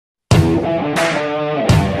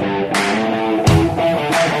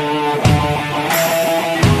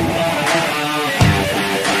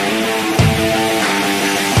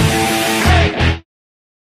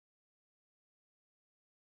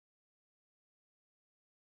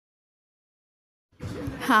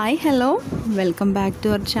Hi hello welcome back to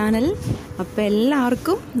our channel. അപ്പോൾ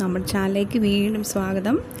എല്ലാവർക്കും നമ്മുടെ ചാനലിലേക്ക് വീണ്ടും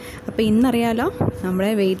സ്വാഗതം. അപ്പോൾ ഇന്നറിയാലോ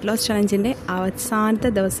നമ്മുടെ വെയിറ്റ് ലോസ് ചലഞ്ചിൻ്റെ അവസാനത്തെ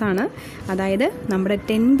ദിവസമാണ്. അതായത് നമ്മുടെ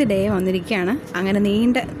 10th ഡേ വന്നിരിക്കുകയാണ്. അങ്ങനെ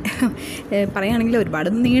പറയുകയാണെങ്കിൽ ഒരുപാട്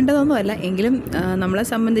നീണ്ടതൊന്നുമല്ല, എങ്കിലും നമ്മളെ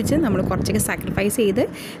സംബന്ധിച്ച് നമ്മൾ കുറച്ചൊക്കെ സാക്രിഫൈസ് ചെയ്ത്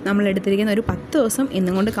നമ്മളെടുത്തിരിക്കുന്ന ഒരു 10 ദിവസം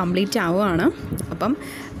ഇന്നും കൊണ്ട് കംപ്ലീറ്റ് ആവുകയാണ്. അപ്പം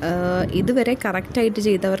ഇതുവരെ കറക്റ്റായിട്ട്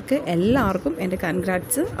ചെയ്തവർക്ക് എല്ലാവർക്കും എൻ്റെ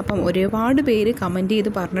കൺഗ്രാറ്റ്സ്. അപ്പം ഒരുപാട് പേര് കമൻറ്റ് ചെയ്ത്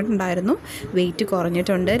പറഞ്ഞിട്ടുണ്ടായിരുന്നു വെയിറ്റ്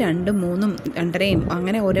കുറഞ്ഞിട്ടുണ്ട്, 2, 3, 2.5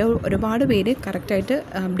 അങ്ങനെ ഒരുപാട് പേര് കറക്റ്റായിട്ട്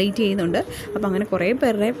അപ്ഡേറ്റ് ചെയ്യുന്നുണ്ട്. അപ്പോൾ അങ്ങനെ കുറേ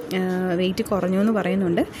പേരുടെ വെയിറ്റ് കുറഞ്ഞു എന്ന്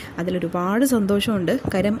പറയുന്നുണ്ട്. അതിലൊരുപാട് സന്തോഷമുണ്ട്.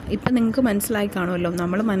 കാര്യം ഇപ്പം നിങ്ങൾക്ക് മനസ്സിലായി കാണുമല്ലോ,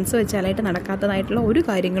 നമ്മൾ മനസ്സ് വെച്ചാലായിട്ട് നടക്കാത്തതായിട്ടുള്ള ഒരു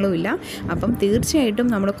കാര്യങ്ങളും ഇല്ല. അപ്പം തീർച്ചയായിട്ടും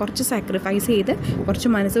നമ്മൾ കുറച്ച് സാക്രിഫൈസ് ചെയ്ത്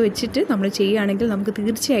കുറച്ച് മനസ്സ് വെച്ചിട്ട് നമ്മൾ ചെയ്യുകയാണെങ്കിൽ നമുക്ക്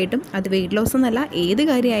തീർച്ചയായിട്ടും അത് വെയിറ്റ് ലോസ് എന്നല്ല, ഏത്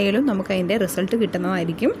കാര്യമായാലും നമുക്ക് അതിൻ്റെ റിസൾട്ട്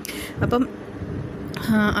കിട്ടുന്നതായിരിക്കും. അപ്പം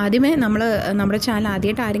ആദ്യമേ നമ്മുടെ ചാനൽ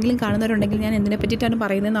ആദ്യമായിട്ട് ആരെങ്കിലും കാണുന്നവരുണ്ടെങ്കിൽ ഞാൻ എന്തിനെ പറ്റിയിട്ടാണ്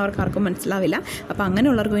പറയുന്നതെന്ന് അവർക്ക് ആർക്കും മനസ്സിലാവില്ല. അപ്പോൾ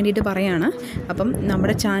അങ്ങനെയുള്ളവർക്ക് വേണ്ടിയിട്ട് പറയുകയാണ്. അപ്പം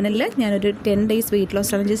നമ്മുടെ ചാനലിൽ ഞാനൊരു 10 days weight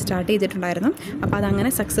loss challenge start ചെയ്തിട്ടുണ്ടായിരുന്നു. അപ്പോൾ അതങ്ങനെ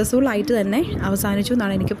സക്സസ്ഫുൾ ആയിട്ട് തന്നെ അവസാനിച്ചു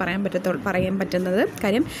എന്നാണ് എനിക്ക് പറയാൻ പറ്റുന്നത്.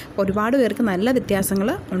 കാര്യം ഒരുപാട് പേർക്ക് നല്ല വ്യത്യാസങ്ങൾ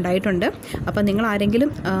ഉണ്ടായിട്ടുണ്ട്. അപ്പോൾ നിങ്ങൾ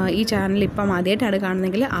ആരെങ്കിലും ഈ ചാനൽ ഇപ്പം ആദ്യമായിട്ടാണ്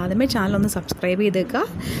കാണുന്നതെങ്കിൽ ആദ്യമേ ചാനലൊന്ന് സബ്സ്ക്രൈബ് ചെയ്തേക്കുക,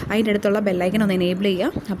 അതിൻ്റെ അടുത്തുള്ള ബെല്ലൈക്കൻ ഒന്ന് എനേബിൾ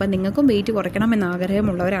ചെയ്യുക. അപ്പോൾ നിങ്ങൾക്കും വെയിറ്റ് കുറയ്ക്കണമെന്ന്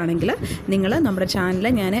ആഗ്രഹമുള്ളവരാണെങ്കിൽ നിങ്ങൾ നമ്മുടെ ചാനൽ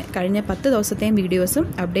ഞാൻ കഴിഞ്ഞ 10 ദിവസത്തെയും വീഡിയോസും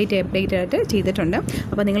അപ്ഡേറ്റ് ആയിട്ട് ചെയ്തിട്ടുണ്ട്.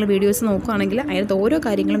 അപ്പോൾ നിങ്ങൾ വീഡിയോസ് നോക്കുകയാണെങ്കിൽ അതിനകത്ത് ഓരോ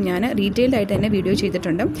കാര്യങ്ങളും ഞാൻ ഡീറ്റെയിൽഡ് ആയിട്ട് തന്നെ വീഡിയോ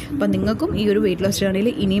ചെയ്തിട്ടുണ്ട്. അപ്പോൾ നിങ്ങൾക്കും ഈ ഒരു വെയിറ്റ് ലോസ് ജേർണിയിൽ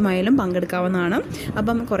ഇനിയുമായാലും പങ്കെടുക്കാവുന്നതാണ്.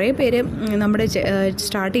 അപ്പം കുറേ പേര് നമ്മുടെ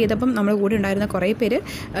സ്റ്റാർട്ട് ചെയ്തപ്പം നമ്മുടെ കൂടെ ഉണ്ടായിരുന്ന കുറേ പേര്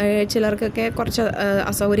ചിലർക്കൊക്കെ കുറച്ച്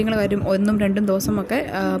അസൗകര്യങ്ങൾ കാര്യം 1, 2 ദിവസമൊക്കെ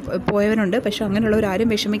പോയവരുണ്ട്. പക്ഷേ അങ്ങനെയുള്ളവരാരും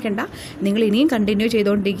വിഷമിക്കേണ്ട, നിങ്ങൾ ഇനിയും കണ്ടിന്യൂ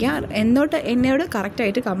ചെയ്തുകൊണ്ടിരിക്കുക. എന്നോട്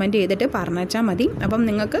കറക്റ്റായിട്ട് കമൻറ്റ് ചെയ്തിട്ട് പറഞ്ഞാൽ മതി. അപ്പം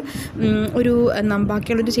നിങ്ങൾക്ക് ഒരു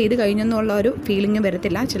ബാക്കിയുള്ളവർ ചെയ്ത് കഴിഞ്ഞെന്നുള്ള ഒരു ഫീലിംഗ്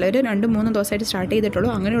വരത്തില്ല. ചിലർ 2, 3 ദിവസമായിട്ട് സ്റ്റാർട്ട് ചെയ്തിട്ടുള്ളൂ.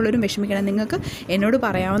 അങ്ങനെയുള്ളവരും വിഷമിക്കണം. നിങ്ങൾക്ക് എന്നോട്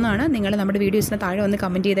പറയാവുന്നതാണ്. നിങ്ങൾ നമ്മുടെ വീഡിയോസിന് താഴെ വന്ന്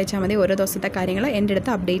കമൻറ്റ് ചെയ്തേച്ചാൽ മതി. ഓരോ ദിവസത്തെ കാര്യങ്ങൾ എൻ്റെ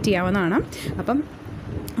അടുത്ത് അപ്ഡേറ്റ് ചെയ്യാവുന്നതാണ്. അപ്പം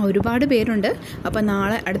ഒരുപാട് പേരുണ്ട്. അപ്പോൾ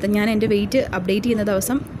നാളെ ഞാൻ എൻ്റെ വെയിറ്റ് അപ്ഡേറ്റ് ചെയ്യുന്ന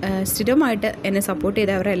ദിവസം സ്ഥിരമായിട്ട് എന്നെ സപ്പോർട്ട്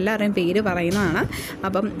ചെയ്തവരെല്ലാവരുടെയും പേര് പറയുന്നതാണ്.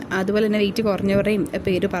 അപ്പം അതുപോലെ തന്നെ വെയിറ്റ് കുറഞ്ഞവരുടെയും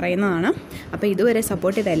പേര് പറയുന്നതാണ്. അപ്പോൾ ഇതുവരെ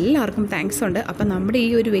സപ്പോർട്ട് ചെയ്ത എല്ലാവർക്കും താങ്ക്സ് ഉണ്ട്. അപ്പം നമ്മുടെ ഈ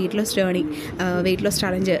ഒരു weight loss journey, weight loss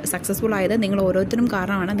challenge successful ആയത് നിങ്ങൾ ഓരോരുത്തരും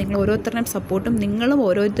കാരണമാണ്. നിങ്ങൾ ഓരോരുത്തരുടെയും സപ്പോർട്ടും നിങ്ങളും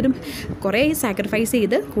ഓരോരുത്തരും കുറേ സാക്രിഫൈസ്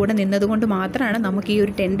ചെയ്ത് കൂടെ നിന്നതുകൊണ്ട് മാത്രമാണ് നമുക്ക് ഈ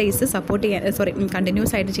ഒരു 10 days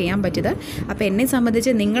കണ്ടിന്യൂസ് ആയിട്ട് ചെയ്യാൻ പറ്റിയത്. അപ്പോൾ എന്നെ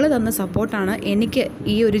സംബന്ധിച്ച് നിങ്ങൾ തന്ന സപ്പോർട്ടാണ് എനിക്ക്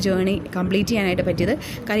ഈ ഒരു ജേർണി കംപ്ലീറ്റ് ചെയ്യാനായിട്ട് പറ്റിയത്.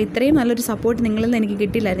 കാരണം ഇത്രയും നല്ലൊരു സപ്പോർട്ട് നിങ്ങളിൽ നിന്ന് എനിക്ക്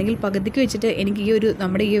കിട്ടിയില്ലായിരുന്നെങ്കിൽ പകുതിക്ക് വെച്ചിട്ട് എനിക്ക്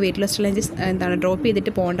നമ്മുടെ ഈ വെയിറ്റ് ലോസ് ചലഞ്ച് ഡ്രോപ്പ്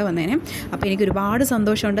ചെയ്തിട്ട് പോകേണ്ട വന്നേനെ. അപ്പോൾ എനിക്ക് ഒരുപാട്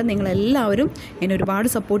സന്തോഷമുണ്ട്. നിങ്ങളെല്ലാവരും എന്നെ ഒരുപാട്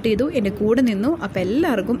സപ്പോർട്ട് ചെയ്തു, എൻ്റെ കൂടെ നിന്നു. അപ്പോൾ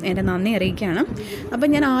എല്ലാവർക്കും എൻ്റെ നന്ദി അറിയിക്കുകയാണ്. അപ്പം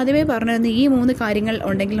ഞാൻ ആദ്യമേ പറഞ്ഞിരുന്നു ഈ 3 കാര്യങ്ങൾ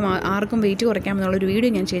ഉണ്ടെങ്കിലും ആർക്കും വെയിറ്റ് കുറയ്ക്കാമെന്നുള്ളൊരു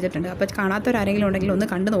വീഡിയോ ഞാൻ ചെയ്തിട്ടുണ്ട്. അപ്പോൾ കാണാത്തവരാരെങ്കിലും ഉണ്ടെങ്കിൽ ഒന്ന്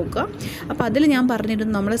കണ്ടു നോക്കുക. അപ്പോൾ അതിൽ ഞാൻ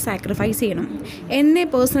പറഞ്ഞിരുന്നു നമ്മൾ സാക്രിഫൈസ് ചെയ്യണം. എന്നെ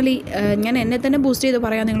പേഴ്സണലി ഞാൻ എന്നെ തന്നെ ബൂസ്റ്റ് ചെയ്ത്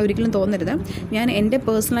പറയാൻ നിങ്ങൾ ഒരിക്കലും തോന്നരുത്. ഞാൻ എൻ്റെ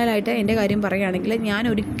പേഴ്സണലായിട്ട് എൻ്റെ കാര്യം പറയുകയാണെങ്കിൽ ഞാൻ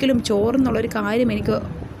ഒരിക്കലും ചോറെന്നുള്ളൊരു കാര്യം എനിക്ക്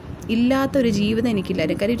ഇല്ലാത്തൊരു ജീവിതം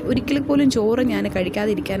എനിക്കില്ലായിരുന്നു. കാര്യം ഒരിക്കലും പോലും ചോറ് ഞാൻ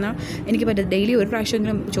കഴിക്കാതിരിക്കാനാണ് എനിക്ക് പറ്റും. ഡെയിലി ഒരു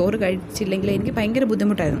പ്രാവശ്യമെങ്കിലും ചോറ് കഴിച്ചില്ലെങ്കിൽ എനിക്ക് ഭയങ്കര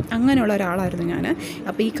ബുദ്ധിമുട്ടായിരുന്നു. അങ്ങനെയുള്ള ഒരാളായിരുന്നു ഞാൻ.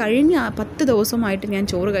 അപ്പോൾ ഈ കഴിഞ്ഞ 10 ദിവസമായിട്ട് ഞാൻ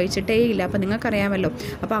ചോറ് കഴിച്ചിട്ടേ ഇല്ല. അപ്പോൾ നിങ്ങൾക്കറിയാമല്ലോ.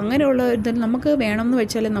 അപ്പോൾ അങ്ങനെയുള്ള ഇതിൽ നമുക്ക് വേണമെന്ന്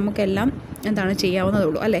വെച്ചാൽ നമുക്കെല്ലാം ചെയ്യാവുന്നതേ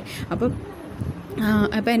ഉള്ളൂ അല്ലേ. അപ്പോൾ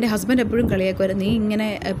എൻ്റെ ഹസ്ബൻഡ് എപ്പോഴും കളിയാക്കുമായിരുന്നു, നീ ഇങ്ങനെ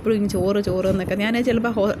എപ്പോഴും ചോറ് എന്നൊക്കെ. ഞാൻ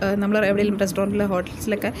ചിലപ്പോൾ നമ്മൾ എവിടെയെങ്കിലും റെസ്റ്റോറൻറ്റിലോ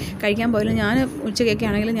ഹോട്ടൽസിലൊക്കെ കഴിക്കാൻ പോയാലും ഞാൻ ഉച്ചയ്ക്കൊക്കെ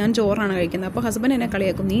ആണെങ്കിലും ഞാൻ ചോറാണ് കഴിക്കുന്നത്. അപ്പോൾ ഹസ്ബൻഡ് എന്നെ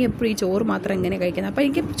കളിയാക്കും, നീ എപ്പോഴും ഈ ചോറ് മാത്രം എങ്ങനെ കഴിക്കുന്നത്. അപ്പോൾ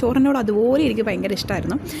എനിക്ക് ചോറിനോട് അതുപോലെ എനിക്ക് ഭയങ്കര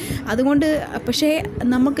ഇഷ്ടമായിരുന്നു. അതുകൊണ്ട് പക്ഷേ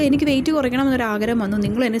എനിക്ക് വെയിറ്റ് കുറയ്ക്കണം എന്നൊരാഗ്രഹം വന്നു.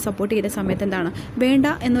 നിങ്ങൾ എന്നെ സപ്പോർട്ട് ചെയ്ത സമയത്ത് വേണ്ട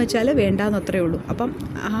എന്ന് വെച്ചാൽ വേണ്ട എന്നത്രേ ഉള്ളൂ. അപ്പം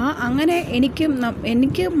അങ്ങനെ എനിക്ക്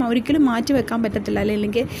ഒരിക്കലും മാറ്റി വെക്കാൻ പറ്റത്തില്ല,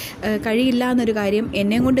 അല്ലെങ്കിൽ കഴിയില്ല എന്നൊരു കാര്യം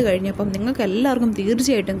എന്നെയും കൊണ്ട് കഴിഞ്ഞപ്പം നിങ്ങൾക്ക് എല്ലാവർക്കും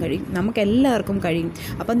തീർച്ചയായിട്ടും കഴിയും. നമുക്കെല്ലാവർക്കും കഴിയും.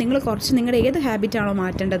 അപ്പം നിങ്ങൾ കുറച്ച് നിങ്ങളുടെ ഏത് ഹാബിറ്റാണോ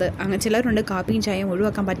മാറ്റേണ്ടത്, അങ്ങനെ ചിലരുണ്ട് കാപ്പിയും ചായയും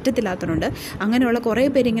ഒഴിവാക്കാൻ പറ്റത്തില്ലാത്തവരുണ്ട്. അങ്ങനെയുള്ള കുറേ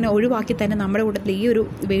പേര് ഇങ്ങനെ ഒഴിവാക്കി തന്നെ നമ്മുടെ കൂട്ടത്തിൽ ഈ ഒരു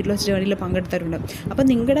വെയിറ്റ് ലോസ് ജേർണിയിൽ പങ്കെടുത്തവരുണ്ട്. അപ്പം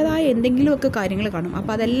നിങ്ങളുടേതായ എന്തെങ്കിലുമൊക്കെ കാര്യങ്ങൾ കാണും.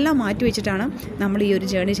 അപ്പോൾ അതെല്ലാം മാറ്റി വെച്ചിട്ടാണ് നമ്മൾ ഈ ഒരു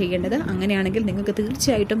ജേർണി ചെയ്യേണ്ടത്. അങ്ങനെയാണെങ്കിൽ നിങ്ങൾക്ക്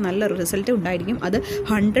തീർച്ചയായിട്ടും നല്ലൊരു റിസൾട്ട് ഉണ്ടായിരിക്കും. അത്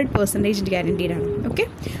 100% ഗ്യാരണ്ടീഡാണ്. ഓക്കെ.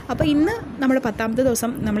 അപ്പോൾ ഇന്ന് നമ്മുടെ 10ാമത്തെ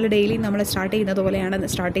ദിവസം നമ്മൾ ഡെയിലി സ്റ്റാർട്ട് ചെയ്യുന്നത് പോലെയാണ്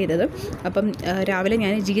സ്റ്റാർട്ട് ചെയ്തത്. അപ്പം രാവിലെ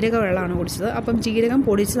ഞാൻ ജീരക വെള്ളമാണ് കുടിച്ചത്. അപ്പം ജീരകം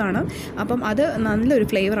പൊടിച്ചതാണ്. അപ്പം അത് നല്ലൊരു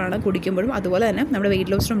ഫ്ലേവറാണ് കുടിക്കുമ്പോഴും. അതുപോലെ തന്നെ നമ്മുടെ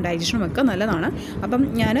വെയിറ്റ് ലോസിനും ഡൈജഷനും ഒക്കെ നല്ലതാണ്. അപ്പം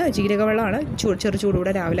ഞാൻ ജീരകവെള്ളമാണ് ചെറു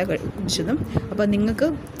ചൂടുകൂടെ രാവിലെ കുടിച്ചത്. അപ്പോൾ നിങ്ങൾക്ക്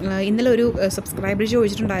ഇന്നലെ ഒരു സബ്സ്ക്രൈബർ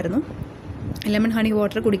ചോദിച്ചിട്ടുണ്ടായിരുന്നു ലെമൺ ഹണി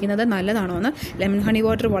വാട്ടർ കുടിക്കുന്നത് നല്ലതാണോ എന്ന്. ലെമൺ ഹണി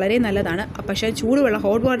വാട്ടർ വളരെ നല്ലതാണ്. പക്ഷേ ചൂടുവെള്ളം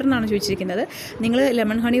ഹോട്ട് വാട്ടർ എന്നാണ് ചോദിച്ചിരിക്കുന്നത്. നിങ്ങൾ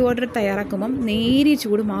ലെമൺ ഹണി വാട്ടർ തയ്യാറാക്കുമ്പം നേരിയ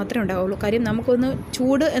ചൂട് മാത്രമേ ഉണ്ടാവുള്ളൂ. കാര്യം നമുക്കൊന്ന്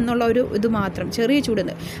ചൂട് എന്നുള്ള ഒരു ഇത് മാത്രം, ചെറിയ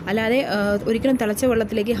ചൂടുണ്ട്, അല്ലാതെ ഒരിക്കലും തിളച്ച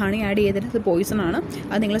വെള്ളത്തിലേക്ക് ഹണി ആഡ് ചെയ്തിട്ട് അത് പോയിസണാണ്.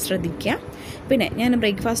 അത് നിങ്ങൾ ശ്രദ്ധിക്കുക. പിന്നെ ഞാൻ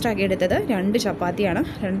ബ്രേക്ക്ഫാസ്റ്റ് ആക്കി എടുത്തത് 2 ചപ്പാത്തിയാണ്.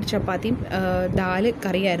 2 ചപ്പാത്തിയും ദാൽ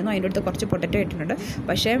കറിയായിരുന്നു. അതിൻ്റെ അടുത്ത് കുറച്ച് പൊട്ടറ്റോ ഇട്ടിട്ടുണ്ട്.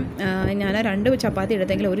 പക്ഷേ ഞാൻ 2 ചപ്പാത്തി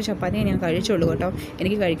എടുത്തെങ്കിൽ 1 ചപ്പാത്തിയെ ഞാൻ കഴിച്ചുള്ളൂ കേട്ടോ.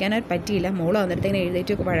 എനിക്ക് കഴിക്കാനായിട്ട് പറ്റിയില്ല. മോള് വന്നിടത്തേന്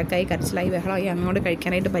എഴുന്നേറ്റ് വഴക്കായി, കരച്ചിലായി, ബഹളമായി, അങ്ങോട്ട്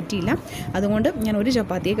കഴിക്കാനായിട്ട് പറ്റിയില്ല. അതുകൊണ്ട് ഞാൻ 1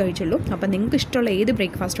 ചപ്പാത്തിയെ കഴിച്ചുള്ളൂ. അപ്പം നിങ്ങൾക്ക് ഇഷ്ടമുള്ള ഏത്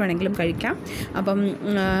ബ്രേക്ക്ഫാസ്റ്റ് വേണമെങ്കിലും കഴിക്കാം. അപ്പം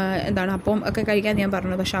അപ്പം ഒക്കെ കഴിക്കാൻ ഞാൻ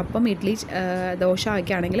പറഞ്ഞു. പക്ഷേ അപ്പം, ഇഡ്ഡലി, ദോശ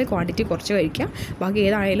ഒക്കെ ആണെങ്കിൽ ക്വാണ്ടിറ്റി കുറച്ച് കഴിക്കാം. ബാക്കി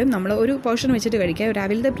ഏതായാലും നമ്മൾ ഒരു പോർഷൻ വെച്ചിട്ട് കഴിക്കുക.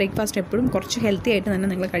 രാവിലത്തെ ബ്രേക്ക്ഫാസ്റ്റ് എപ്പോഴും കുറച്ച് ഹെൽത്തി ആയിട്ട് തന്നെ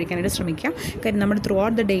നിങ്ങൾ കഴിക്കാനായിട്ട് ശ്രമിക്കുക. കാര്യം നമ്മുടെ ത്രൂ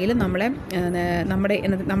ഔട്ട് ദ ഡേയിൽ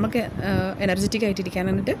നമുക്ക് എനർജറ്റിക്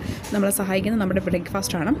ആയിട്ടിരിക്കാനായിട്ട് നമ്മളെ സഹായിക്കുന്നത് നമ്മുടെ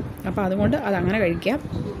ബ്രേക്ക്ഫാസ്റ്റാണ്. അപ്പോൾ അതുകൊണ്ട് അതങ്ങനെ കഴിക്കുക.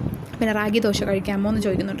 പിന്നെ റാഗി ദോശ കഴിക്കാമോ എന്ന്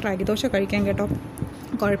ചോദിക്കുന്നുണ്ട്. റാഗി ദോശ കഴിക്കാൻ കേട്ടോ,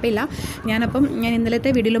 കുഴപ്പമില്ല. ഞാൻ ഇന്നലത്തെ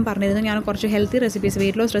വീഡിയോയിലും പറഞ്ഞിരുന്നു, ഞാൻ കുറച്ച് healthy recipes,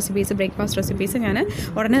 weight loss recipes, breakfast recipes ഞാൻ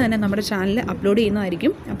ഉടനെ തന്നെ നമ്മുടെ ചാനലിൽ അപ്ലോഡ്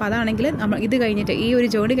ചെയ്യുന്നതായിരിക്കും. അപ്പോൾ അതാണെങ്കിൽ ഇത് കഴിഞ്ഞിട്ട്, ഈ ഒരു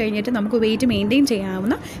ജേർണി കഴിഞ്ഞിട്ട് നമുക്ക് വെയിറ്റ് മെയിൻറ്റെയിൻ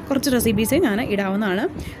ചെയ്യാവുന്ന കുറച്ച് റെസിപ്പീസ് ഞാൻ ഇടാവുന്നതാണ്.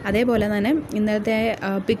 അതേപോലെ തന്നെ ഇന്നത്തെ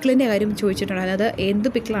പിക്കിളിൻ്റെ കാര്യം ചോദിച്ചിട്ടുണ്ട്. അത് എന്ത്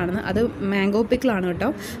പിക്കിളാണെന്ന്. അത് മാംഗോ പിക്കിളാണ്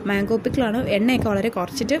കേട്ടോ. മാംഗോ പിക്കിളാണ്. എണ്ണയൊക്കെ വളരെ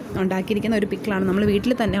കുറച്ചിട്ട് ഉണ്ടാക്കിയിരിക്കുന്ന ഒരു പിക്കിളാണ്. നമ്മൾ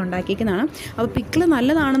വീട്ടിൽ തന്നെ ഉണ്ടാക്കിയിരിക്കുന്നതാണ്. അപ്പോൾ പിക്കിൾ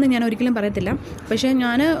നല്ലതാണെന്ന് ഞാൻ ഒരിക്കലും പറയത്തില്ല. പക്ഷേ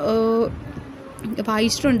ഞാൻ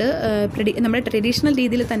വായിച്ചിട്ടുണ്ട്, നമ്മുടെ ട്രഡീഷണൽ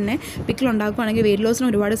രീതിയിൽ തന്നെ പിക്കിൾ ഉണ്ടാക്കുകയാണെങ്കിൽ വെയിറ്റ് ലോസിന്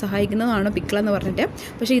ഒരുപാട് സഹായിക്കുന്നതാണ് പിക്കിളെന്ന് പറഞ്ഞിട്ട്.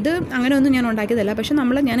 പക്ഷേ ഇത് അങ്ങനെയൊന്നും ഞാൻ ഉണ്ടാക്കിയതല്ല. പക്ഷേ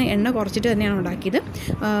ഞാൻ എണ്ണ കുറച്ചിട്ട് തന്നെയാണ് ഉണ്ടാക്കിയത്.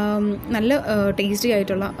 നല്ല ടേസ്റ്റി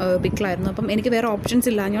ആയിട്ടുള്ള പിക്കിളായിരുന്നു. അപ്പം എനിക്ക് വേറെ ഓപ്ഷൻസ്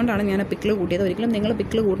ഇല്ലാഞ്ഞുകൊണ്ടാണ് ഞാൻ പിക്കിൾ കൂട്ടിയത്. ഒരിക്കലും നിങ്ങൾ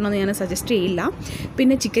പിക്കിൾ കൂട്ടണമെന്ന് ഞാൻ സജസ്റ്റ് ചെയ്യില്ല.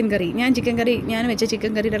 പിന്നെ ചിക്കൻ കറി, ഞാൻ വെച്ച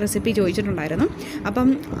ചിക്കൻ കറിയുടെ റെസിപ്പി ചോദിച്ചിട്ടുണ്ടായിരുന്നു. അപ്പം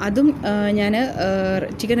അതും ഞാൻ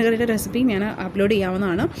ചിക്കൻ കറിയുടെ റെസിപ്പി ഞാൻ അപ്ലോഡ്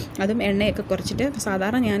ചെയ്യാവുന്നതാണ്. അതും എണ്ണയൊക്കെ കുറച്ചിട്ട്.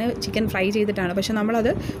 സാധാരണ ഞാൻ ചിക്കൻ ഫ്രൈ ചെയ്തിട്ടാണ്. പക്ഷെ നമ്മളത്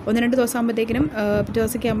 1-2 ദിവസം ആകുമ്പോഴത്തേക്കിനും, പിറ്റേ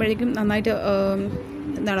ദിവസമൊക്കെ ആകുമ്പോഴേക്കും നന്നായിട്ട്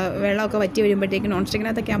വെള്ളമൊക്കെ വറ്റി വരുമ്പോഴത്തേക്കും, നോൺ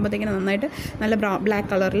സ്റ്റിക്കിനകത്തൊക്കെ ആകുമ്പോഴത്തേക്കിനും നന്നായിട്ട് നല്ല ബ്ലാക്ക്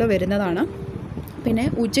കളറിൽ വരുന്നതാണ്. പിന്നെ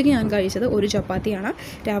ഉച്ചയ്ക്ക് ഞാൻ കഴിച്ചത് 1 ചപ്പാത്തിയാണ്.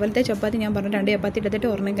 രാവിലത്തെ ചപ്പാത്തി ഞാൻ പറഞ്ഞു 2 ചപ്പാത്തി എടുത്തിട്ട്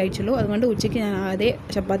 1 കഴിച്ചുള്ളൂ. അതുകൊണ്ട് ഉച്ചയ്ക്ക് ഞാൻ അതേ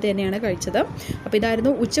ചപ്പാത്തി തന്നെയാണ് കഴിച്ചത്. അപ്പോൾ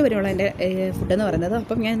ഇതായിരുന്നു ഉച്ച വരെയുള്ള എൻ്റെ ഫുഡെന്ന് പറയുന്നത്.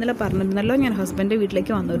 അപ്പം ഞാൻ ഇന്നലെ പറഞ്ഞിരുന്നല്ലോ, ഞാൻ ഹസ്ബൻഡിൻ്റെ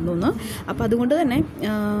വീട്ടിലേക്ക് വന്നിരുന്നു എന്ന്. അപ്പോൾ അതുകൊണ്ട് തന്നെ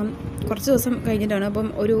കുറച്ച് ദിവസം കഴിഞ്ഞിട്ടാണ്. അപ്പം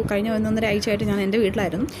കഴിഞ്ഞ 1-1.5 ആഴ്ചയായിട്ട് ഞാൻ എൻ്റെ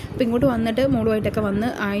വീട്ടിലായിരുന്നു. അപ്പോൾ ഇങ്ങോട്ട് വന്നിട്ട് മോളുമായിട്ടൊക്കെ വന്ന്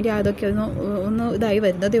അതിൻ്റെ അതൊക്കെ ഒന്ന് ഇതായി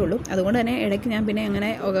വരുന്നതേ ഉള്ളൂ. അതുകൊണ്ട് തന്നെ ഇടയ്ക്ക് ഞാൻ പിന്നെ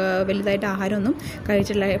അങ്ങനെ വലുതായിട്ട് ആഹാരമൊന്നും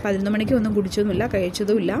കഴിച്ചിട്ടില്ല. 11 മണിക്ക് ഒന്നും കുടിച്ചൊന്നുമില്ല,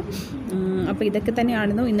 കഴിച്ചതുമില്ല. അപ്പോൾ ഇതൊക്കെ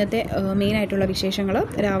തന്നെയായിരുന്നു ഇന്നത്തെ മെയിനായിട്ടുള്ള വിശേഷങ്ങൾ.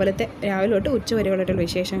 രാവിലെ തൊട്ട് ഉച്ച വരെയുള്ളതായിട്ടുള്ള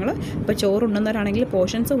വിശേഷങ്ങൾ. അപ്പോൾ ചോറുണ്ണുന്നവരാണെങ്കിൽ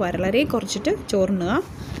പോർഷൻസ് വളരെ കുറച്ചിട്ട് ചോറുണ്ണുക.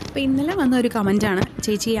 അപ്പോൾ ഇന്നലെ വന്ന ഒരു കമൻറ്റാണ്,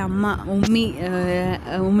 ചേച്ചി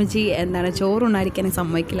ഉമ്മച്ചി ചോറുണ്ണാതിരിക്കാൻ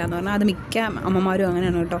സമ്മതിക്കില്ല എന്ന് പറഞ്ഞാൽ. അത് മിക്ക അമ്മമാരും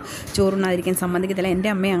അങ്ങനെയാണ് കേട്ടോ, ചോറുണ്ണാതിരിക്കാൻ സമ്മതിക്കത്തില്ല. എൻ്റെ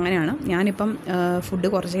അമ്മയും അങ്ങനെയാണ്. ഞാനിപ്പം ഫുഡ്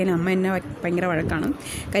കുറച്ച് കഴിഞ്ഞാൽ അമ്മ എന്നെ ഭയങ്കര വഴക്കാണ്.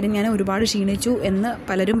 കാര്യം ഞാൻ ഒരുപാട് ക്ഷീണിച്ചു എന്ന്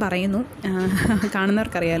പലരും പറയുന്നു,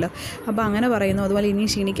 കാണുന്നവർക്കറിയാമല്ലോ. അപ്പോൾ അങ്ങനെ പറയുന്നു. അതുപോലെ ഇനി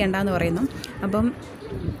ക്ഷീണിക്കേണ്ടെന്ന് പറയുന്നു. അപ്പം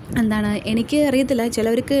എനിക്ക് അറിയത്തില്ല,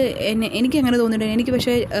 ചിലവർക്ക് എനിക്ക് അങ്ങനെ തോന്നിയിട്ടുണ്ട്. എനിക്ക്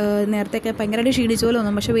പക്ഷേ നേരത്തെയൊക്കെ ഭയങ്കരമായിട്ട് ക്ഷീണിച്ച പോലെ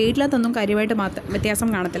തോന്നും. പക്ഷേ വെയിറ്റിലത്തൊന്നും കാര്യമായിട്ട് വ്യത്യാസം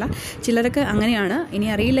കാണത്തില്ല. ചിലരൊക്കെ അങ്ങനെയാണ്. ഇനി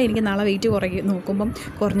അറിയില്ല, എനിക്ക് നാളെ വെയിറ്റ് നോക്കുമ്പം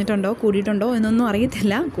കുറഞ്ഞിട്ടുണ്ടോ കൂടിയിട്ടുണ്ടോ എന്നൊന്നും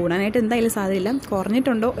അറിയത്തില്ല. കൂടാനായിട്ട് എന്തായാലും സാധ്യതയില്ല.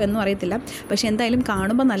 കുറഞ്ഞിട്ടുണ്ടോ എന്നും അറിയത്തില്ല. പക്ഷേ എന്തായാലും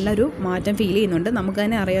കാണുമ്പോൾ നല്ലൊരു മാറ്റം ഫീൽ ചെയ്യുന്നുണ്ട്. നമുക്ക്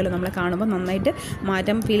തന്നെ അറിയാമല്ലോ, നമ്മളെ കാണുമ്പോൾ നന്നായിട്ട്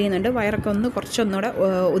മാറ്റം ഫീൽ ചെയ്യുന്നുണ്ട്. വയറൊക്കെ കുറച്ചൊന്നുകൂടെ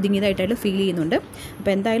ഒതുങ്ങിയതായിട്ടായിട്ട് ഫീൽ ചെയ്യുന്നുണ്ട്.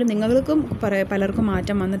 അപ്പോൾ എന്തായാലും നിങ്ങൾക്കും പലർക്കും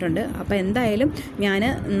മാറ്റം വന്നിട്ടുണ്ട്. അപ്പോൾ എന്തായാലും ഞാൻ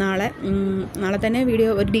നാളെ തന്നെ ഒരു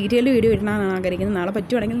ഡീറ്റെയിൽഡ് വീഡിയോ ഇടാനാണ് ആഗ്രഹിക്കുന്നത്. നാളെ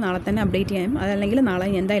പറ്റുവാണെങ്കിൽ നാളെ തന്നെ അപ്ഡേറ്റ് ചെയ്യാം. അതല്ലെങ്കിൽ നാളെ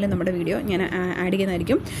എന്തായാലും നമ്മുടെ വീഡിയോ ഞാൻ ആഡ്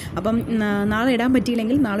ചെയ്യുന്നതായിരിക്കും. അപ്പം നാളെ ഇടാൻ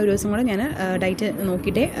പറ്റിയില്ലെങ്കിൽ നാളെ ഒരു ദിവസം കൂടെ ഞാൻ ഡയറ്റ്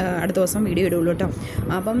നോക്കിയിട്ടേ അടുത്ത ദിവസം വീഡിയോ ഇടുള്ളൂ കേട്ടോ.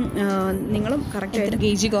 അപ്പം നിങ്ങളും കറക്റ്റായിട്ട്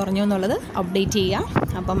kg കുറഞ്ഞു എന്നുള്ളത് അപ്ഡേറ്റ് ചെയ്യുക.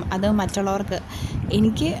 അപ്പം അത് മറ്റുള്ളവർക്ക്,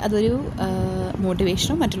 എനിക്ക് അതൊരു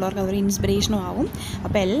മോട്ടിവേഷനും മറ്റുള്ളവർക്ക് അതൊരു ഇൻസ്പിറേഷനും ആവും.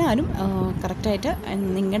 അപ്പോൾ എല്ലാവരും കറക്റ്റായിട്ട്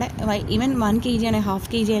നിങ്ങളുടെ ഈവൻ 1 kg ആണെങ്കിൽ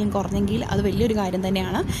 1/2 kg ആയാലും കുറഞ്ഞെങ്കിൽ അത് വലിയൊരു കാര്യം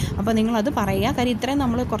തന്നെയാണ്. അപ്പോൾ നിങ്ങളത് പറയുക. കാര്യം ഇത്രയും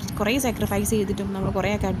നമ്മൾ കുറേ സാക്രിഫൈസ് ചെയ്തിട്ടും നമ്മൾ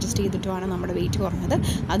കുറേയൊക്കെ അഡ്ജസ്റ്റ് ചെയ്തിട്ടുമാണ് നമ്മുടെ വെയിറ്റ് കുറഞ്ഞത്.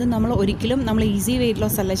 അത് നമ്മൾ ഈസി വെയിറ്റ്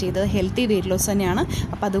ലോസ് അല്ല ചെയ്തത്, ഹെൽത്തി വെയിറ്റ് ലോസ് തന്നെയാണ്.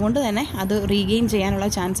 അപ്പോൾ അതുകൊണ്ട് തന്നെ അത് റീഗെയിൻ ചെയ്യാനുള്ള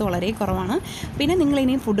ചാൻസ് വളരെ കുറവാണ്. പിന്നെ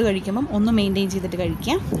നിങ്ങളിനി ഫുഡ് കഴിക്കുമ്പം ഒന്ന് മെയിൻറ്റെയിൻ ചെയ്തിട്ട്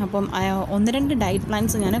കഴിക്കുക. അപ്പം 1-2 ഡയറ്റ്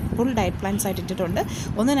പ്ലാൻസ് ഞാൻ ഫുൾ ഡയറ്റ് പ്ലാൻസ് ആയിട്ട് ഇട്ടിട്ടുണ്ട്.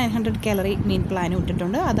 900 കാലറി മീൽ പ്ലാനും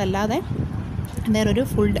ഇട്ടിട്ടുണ്ട്. അതല്ലാതെ വേറൊരു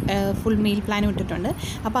ഫുൾ മീൽ പ്ലാനും ഇട്ടിട്ടുണ്ട്.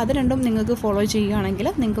 അപ്പോൾ അത് രണ്ടും നിങ്ങൾക്ക് ഫോളോ ചെയ്യുകയാണെങ്കിൽ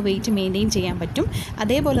നിങ്ങൾക്ക് വെയിറ്റ് മെയിൻറ്റെയിൻ ചെയ്യാൻ പറ്റും.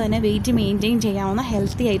 അതേപോലെ തന്നെ വെയിറ്റ് മെയിൻറ്റെയിൻ ചെയ്യാവുന്ന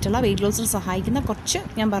ഹെൽത്തി ആയിട്ടുള്ള വെയിറ്റ് ലോസിൽ സഹായിക്കുന്ന കുറച്ച്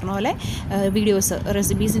ഞാൻ പറഞ്ഞ പോലെ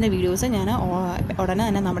റെസിപ്പീസിൻ്റെ വീഡിയോസ് ഞാൻ ഉടനെ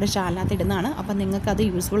തന്നെ നമ്മുടെ ചാനലിനകത്ത് ഇടുന്നതാണ്. അപ്പോൾ നിങ്ങൾക്കത്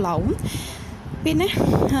യൂസ്ഫുൾ ആവും. പിന്നെ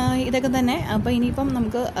ഇതൊക്കെ തന്നെ. അപ്പോൾ ഇനിയിപ്പം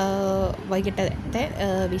നമുക്ക് വൈകിട്ടത്തെ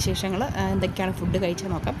വിശേഷങ്ങൾ എന്തൊക്കെയാണ് ഫുഡ് കഴിച്ചാൽ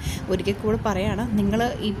നോക്കാം. ഒരിക്കൽ കൂടെ പറയുകയാണ്, നിങ്ങൾ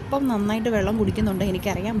ഇപ്പം നന്നായിട്ട് വെള്ളം കുടിക്കുന്നുണ്ട്,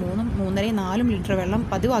 എനിക്കറിയാം. 3, 3.5, 4 ലിറ്റർ വെള്ളം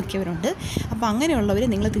പതിവാക്കിയവരുണ്ട്. അപ്പോൾ അങ്ങനെയുള്ളവർ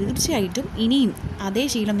നിങ്ങൾ തീർച്ചയായിട്ടും ഇനിയും അതേ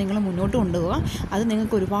ശീലം നിങ്ങൾ മുന്നോട്ട് കൊണ്ടുപോകുക. അത്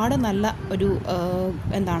നിങ്ങൾക്ക് ഒരുപാട് നല്ല ഒരു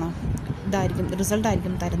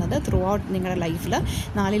റിസൾട്ടായിരിക്കും തരുന്നത്. ത്രൂ ഔട്ട് നിങ്ങളുടെ ലൈഫിൽ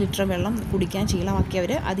 4 ലിറ്റർ വെള്ളം കുടിക്കാൻ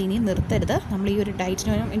ശീലമാക്കിയവർ അതിനി നിർത്തരുത്. നമ്മൾ ഈ ഒരു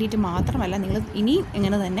ഡയറ്റിന് വേണ്ടിയിട്ട് മാത്രമല്ല, നിങ്ങൾ ഇനിയും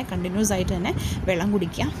ഇങ്ങനെ തന്നെ കണ്ടിന്യൂസ് ആയിട്ട് തന്നെ വെള്ളം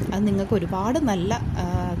കുടിക്കുക. അത് നിങ്ങൾക്ക് ഒരുപാട് നല്ല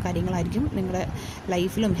കാര്യങ്ങളായിരിക്കും നിങ്ങളുടെ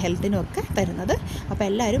ലൈഫിലും ഹെൽത്തിനും ഒക്കെ തരുന്നത്. അപ്പോൾ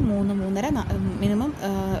എല്ലാവരും 3, 3.5 മിനിമം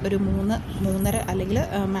ഒരു 3, 3.5 അല്ലെങ്കിൽ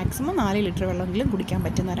മാക്സിമം 4 ലിറ്റർ വെള്ളമെങ്കിലും കുടിക്കാൻ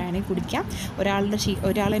പറ്റുന്നവരാണെങ്കിൽ കുടിക്കാം.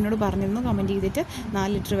 ഒരാൾ എന്നോട് പറഞ്ഞിരുന്നു കമൻറ്റ് ചെയ്തിട്ട്, 4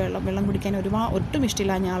 ലിറ്റർ വെള്ളം കുടിക്കാൻ ഒട്ടും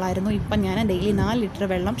ഇഷ്ടമില്ലാഞ്ഞ ആളായിരുന്നു, ഇപ്പം ഞാൻ ഡെയിലി 4 ലിറ്റർ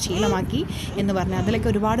വെള്ളം ശീലമാക്കി എന്ന് പറഞ്ഞു. അതിലൊക്കെ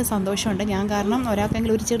ഒരുപാട് സന്തോഷമുണ്ട് ഞാൻ. കാരണം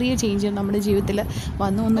ഒരാൾക്കെങ്കിലും ഒരു ചെറിയ ചേഞ്ച് നമ്മുടെ ജീവിതത്തിൽ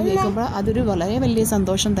വന്നു എന്ന് കേൾക്കുമ്പോൾ അതൊരു വളരെ വലിയ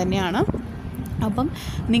സന്തോഷം തന്നെയാണ്. അപ്പം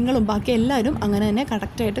നിങ്ങളും ബാക്കി എല്ലാവരും അങ്ങനെ തന്നെ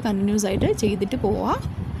കറക്റ്റായിട്ട് കണ്ടിന്യൂസ് ആയിട്ട് ചെയ്തിട്ട് പോവുക.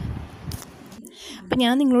 അപ്പം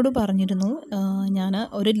ഞാൻ നിങ്ങളോട് പറഞ്ഞിരുന്നു, ഞാൻ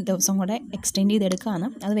ഒരു ദിവസം കൂടെ എക്സ്റ്റെൻഡ് ചെയ്തെടുക്കുകയാണ്.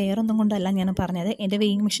 അത് വേറൊന്നും കൊണ്ടല്ല ഞാൻ പറഞ്ഞത്. എൻ്റെ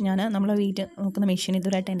വെയിങ് മെഷീൻ, നമ്മളെ വെയിറ്റ് നോക്കുന്ന മെഷീൻ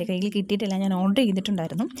ഇതുവരെയായിട്ട് എൻ്റെ കയ്യിൽ കിട്ടിയിട്ടില്ല. ഞാൻ ഓർഡർ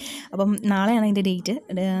ചെയ്തിട്ടുണ്ടായിരുന്നു. അപ്പം നാളെയാണ് അതിൻ്റെ ഡേറ്റ്.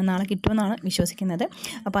 നാളെ കിട്ടുമെന്നാണ് വിശ്വസിക്കുന്നത്.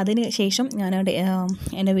 അപ്പോൾ അതിന് ശേഷം ഞാൻ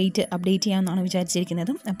എൻ്റെ വെയിറ്റ് അപ്ഡേറ്റ് ചെയ്യാമെന്നാണ്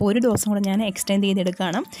വിചാരിച്ചിരിക്കുന്നത്. അപ്പോൾ ഒരു ദിവസം കൂടെ ഞാൻ എക്സ്റ്റെൻഡ്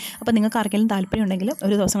ചെയ്തെടുക്കുകയാണ്. അപ്പോൾ നിങ്ങൾക്ക് ആർക്കെങ്കിലും താല്പര്യം ഉണ്ടെങ്കിൽ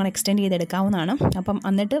ഒരു ദിവസം കൂടെ എക്സ്റ്റെൻഡ് ചെയ്തെടുക്കാവുന്നതാണ്. അപ്പം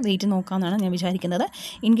എന്നിട്ട് വെയിറ്റ് നോക്കാമെന്നാണ് ഞാൻ വിചാരിക്കുന്നത്.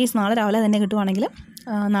 ഇൻ കേസ് നാളെ രാവിലെ തന്നെ കിട്ടുവാണെങ്കിൽ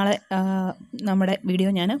നാളെ നമ്മുടെ വീഡിയോ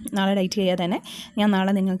ഞാൻ നാളെ ഡേറ്റ് ചെയ്യാതെ തന്നെ ഞാൻ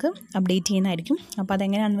നാളെ നിങ്ങൾക്ക് അപ്ഡേറ്റ് ചെയ്യുന്നതായിരിക്കും. അപ്പോൾ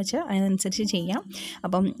അതെങ്ങനെയാണെന്ന് വെച്ചാൽ അതിനനുസരിച്ച് ചെയ്യാം.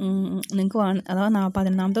 അപ്പം നിങ്ങൾക്ക് അഥവാ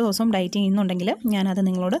 14ാമത്തെ ദിവസം ഡയറ്റ് ചെയ്യുന്നുണ്ടെങ്കിൽ ഞാനത്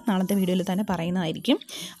നിങ്ങളോട് നാളത്തെ വീഡിയോയിൽ തന്നെ പറയുന്നതായിരിക്കും.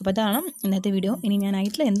 അപ്പോൾ അതാണ് ഇന്നത്തെ വീഡിയോ. ഇനി ഞാൻ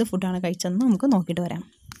നൈറ്റിൽ എന്ത് ഫുഡാണ് കഴിച്ചതെന്ന് നമുക്ക് നോക്കിയിട്ട് വരാം.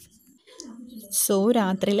 സോ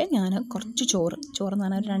രാത്രിയിൽ ഞാൻ കുറച്ച് ചോറ് എന്ന്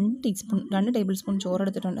പറഞ്ഞാൽ 2 ടേബിൾ സ്പൂൺ ചോറ്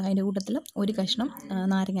എടുത്തിട്ടുണ്ട്. അതിൻ്റെ കൂട്ടത്തിൽ ഒരു കഷ്ണം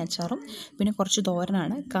നാരങ്ങ അച്ചാറും പിന്നെ കുറച്ച്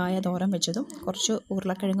തോരനാണ്, കായ തോരൻ വെച്ചതും കുറച്ച്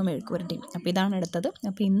ഉരുളക്കിഴങ്ങ് മെഴുക്ക് പുരട്ടിയും. അപ്പോൾ ഇതാണ് എടുത്തത്.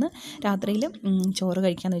 അപ്പോൾ ഇന്ന് രാത്രിയിൽ ചോറ്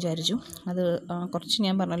കഴിക്കാമെന്ന് വിചാരിച്ചു. അത് കുറച്ച്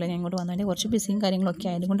ഞാൻ പറഞ്ഞല്ലോ, ഞാൻ ഇങ്ങോട്ട് വന്നതിൻ്റെ കുറച്ച് ബിസിയും കാര്യങ്ങളൊക്കെ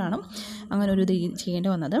ആയതുകൊണ്ടാണ് അങ്ങനെ ഒരു ഇത്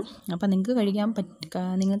ചെയ്യേണ്ടി വന്നത്. അപ്പോൾ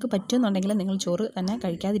നിങ്ങൾക്ക് പറ്റുമെന്നുണ്ടെങ്കിൽ നിങ്ങൾ ചോറ് തന്നെ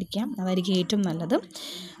കഴിക്കാതിരിക്കാം, അതായിരിക്കും ഏറ്റവും നല്ലത്.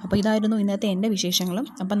 അപ്പോൾ ഇതായിരുന്നു ഇന്നത്തെ എൻ്റെ വിശേഷങ്ങളും.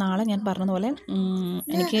 അപ്പോൾ നാളെ ഞാൻ പറഞ്ഞതുപോലെ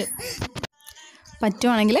എനിക്ക്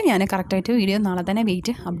പറ്റുവാണെങ്കിൽ ഞാൻ കറക്റ്റായിട്ട് വീഡിയോ നാളെ തന്നെ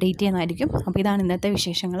വെയിറ്റ് അപ്ഡേറ്റ് ചെയ്യുന്നതായിരിക്കും. അപ്പോൾ ഇതാണ് ഇന്നത്തെ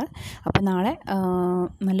വിശേഷങ്ങൾ. അപ്പോൾ നാളെ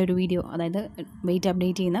നല്ലൊരു വീഡിയോ, അതായത് വെയിറ്റ്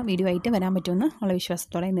അപ്ഡേറ്റ് ചെയ്യുന്ന വീഡിയോ ആയിട്ട് വരാൻ പറ്റുമെന്ന് ഉള്ള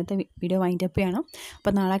വിശ്വാസത്തോടെ ഇന്നത്തെ വീഡിയോ വൈൻഡ് അപ്പ് ചെയ്യണം.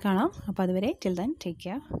 അപ്പോൾ നാളെ കാണാം. അപ്പോൾ അതുവരെ till then take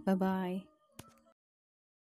care, by.